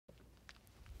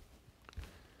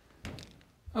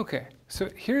Okay, so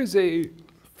here's a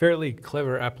fairly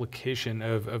clever application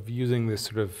of using this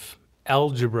sort of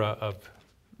algebra of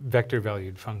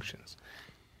vector-valued functions.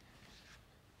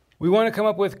 We want to come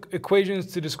up with equations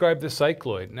to describe the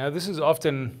cycloid. Now, this is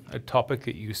often a topic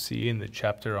that you see in the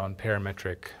chapter on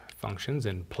parametric functions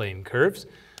and plane curves,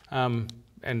 and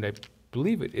I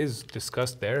believe it is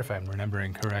discussed there, if I'm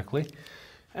remembering correctly.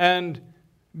 And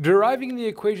deriving the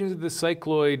equations of the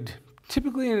cycloid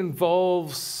typically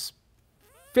involves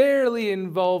fairly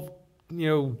involved,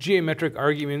 geometric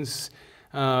arguments.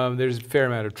 There's a fair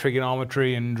amount of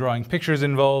trigonometry and drawing pictures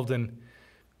involved, and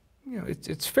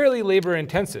it's fairly labor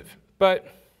intensive. But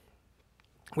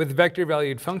with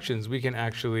vector-valued functions, we can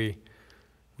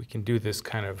do this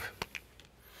kind of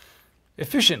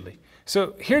efficiently.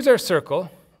 So here's our circle.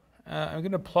 I'm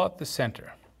going to plot the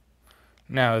center.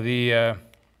 Now the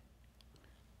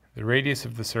radius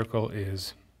of the circle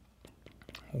is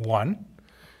 1.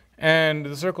 And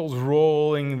the circle's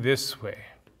rolling this way.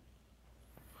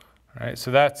 All right, so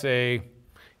that's a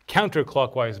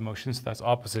counterclockwise motion, so that's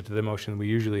opposite to the motion we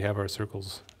usually have our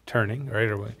circles turning, right?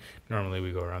 Or normally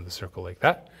we go around the circle like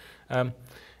that.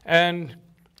 And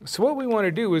so what we want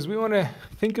to do is we want to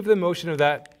think of the motion of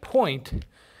that point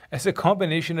as a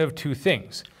combination of two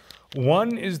things.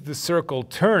 One is the circle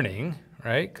turning,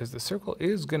 right? Because the circle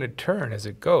is going to turn as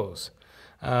it goes.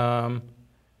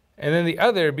 And then the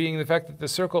other being the fact that the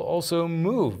circle also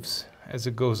moves as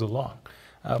it goes along.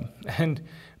 And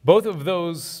both of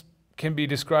those can be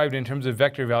described in terms of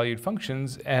vector-valued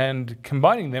functions, and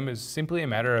combining them is simply a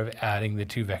matter of adding the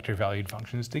two vector-valued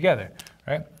functions together,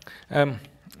 right?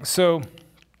 So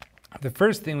the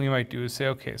first thing we might do is say,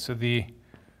 okay, so the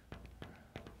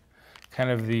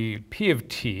P of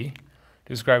t,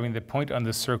 describing the point on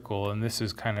the circle, and this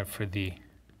is kind of for the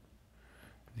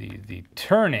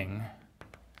turning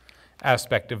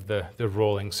aspect of the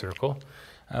rolling circle.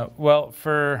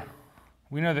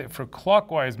 We know that for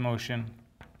clockwise motion,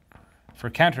 for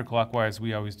counterclockwise,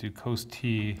 we always do cos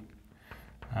t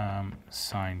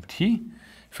sine t.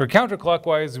 For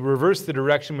counterclockwise, reverse the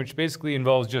direction, which basically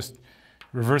involves just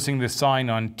reversing the sign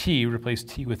on t, replace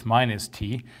t with minus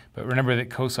t. But remember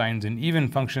that cosine is an even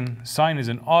function, sine is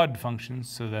an odd function,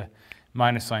 so the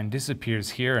minus sign disappears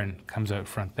here and comes out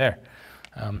front there.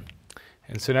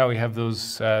 And so now we have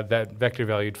that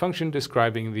vector-valued function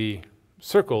describing the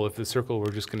circle. If the circle were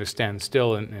just going to stand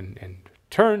still and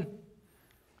turn,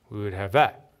 we would have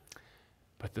that.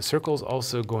 But the circle's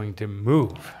also going to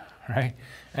move, right?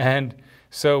 And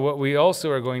so what we also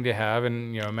are going to have,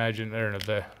 and imagine, I don't know,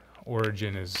 the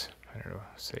origin is, I don't know,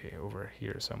 say over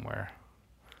here somewhere,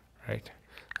 right?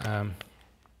 You're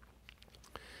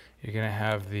going to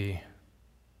have the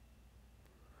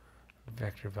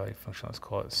vector-valued function, let's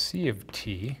call it c of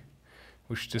t,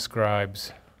 which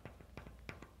describes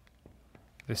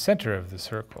the center of the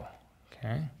circle,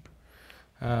 okay?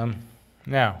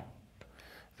 Now,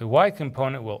 the y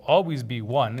component will always be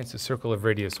 1. It's a circle of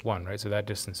radius 1, right? So that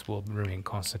distance will remain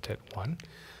constant at 1.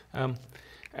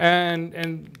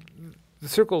 And the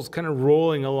circle's kind of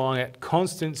rolling along at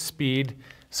constant speed.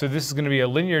 So this is going to be a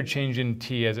linear change in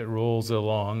t as it rolls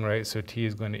along, right? So t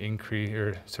is going to increase,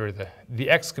 or sorry, the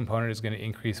x component is going to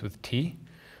increase with t.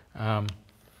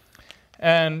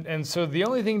 And so the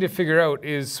only thing to figure out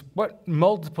is what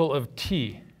multiple of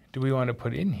t do we want to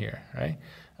put in here, right?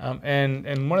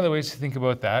 And one of the ways to think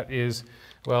about that is,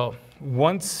 well,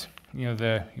 once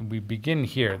we begin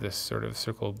here, this sort of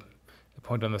circle, the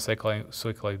point on the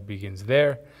cycloid begins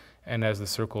there, and as the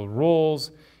circle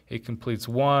rolls, it completes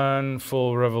one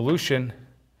full revolution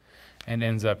and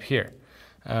ends up here.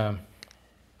 Right,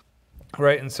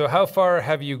 and so how far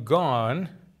have you gone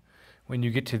when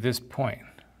you get to this point?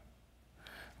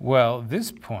 Well,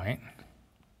 this point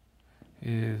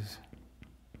is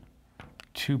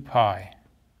 2 pi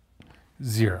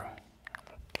 0,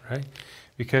 right?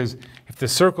 Because if the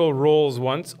circle rolls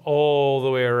once all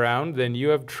the way around, then you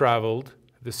have traveled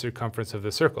the circumference of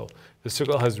the circle. The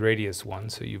circle has radius 1,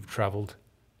 so you've traveled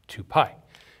 2 pi.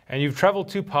 And you've traveled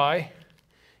 2 pi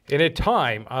in a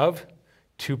time of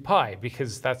 2 pi,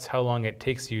 because that's how long it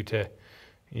takes you to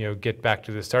get back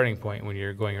to the starting point when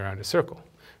you're going around a circle,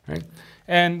 right?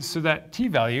 And so that t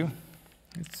value,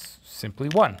 it's simply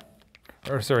 1.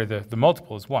 Or sorry, the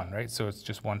multiple is 1, right? So it's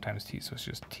just 1 times t, so it's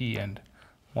just t and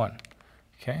 1,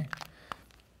 okay?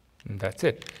 And that's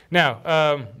it.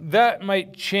 Now, that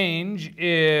might change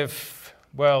if,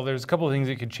 well, there's a couple of things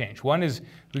that could change. One is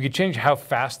we could change how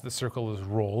fast the circle is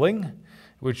rolling,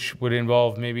 which would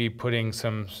involve maybe putting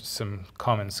some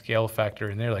common scale factor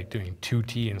in there, like doing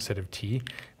 2t instead of t,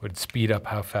 would speed up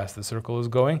how fast the circle is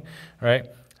going, right?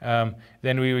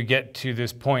 then we would get to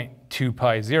this point 2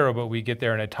 pi 0, but we get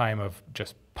there in a time of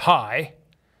just pi,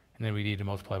 and then we need to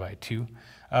multiply by 2.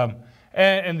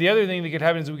 And the other thing that could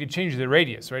happen is we could change the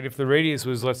radius, right? If the radius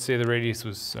was, let's say the radius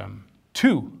was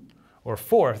 2 or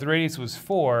 4, if the radius was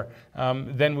 4,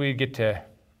 then we'd get to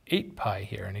 8 pi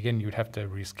here, and again, you'd have to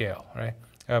rescale, right?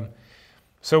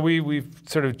 So we've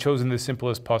sort of chosen the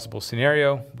simplest possible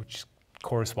scenario, which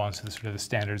corresponds to the sort of the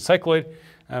standard cycloid,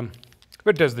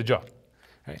 but does the job,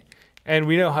 right? And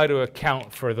we know how to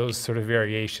account for those sort of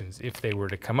variations if they were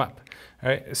to come up,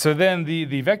 right? So then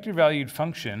the vector-valued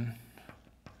function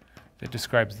that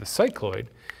describes the cycloid,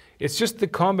 it's just the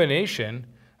combination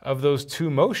of those two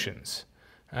motions.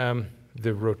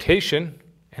 The rotation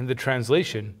and the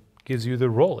translation gives you the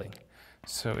rolling.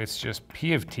 So it's just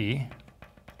P of t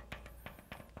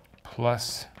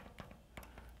plus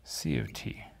C of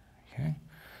t, okay?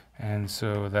 And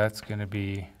so that's going to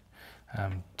be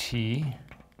t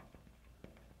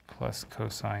plus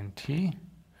cosine t,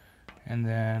 and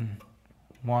then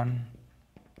 1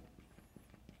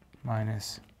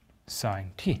 minus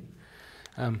sine t.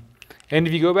 And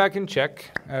if you go back and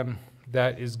check,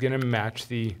 that is going to match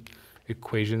the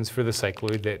equations for the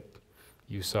cycloid that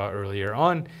you saw earlier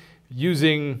on,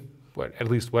 using at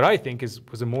least what I think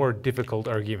was a more difficult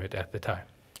argument at the time.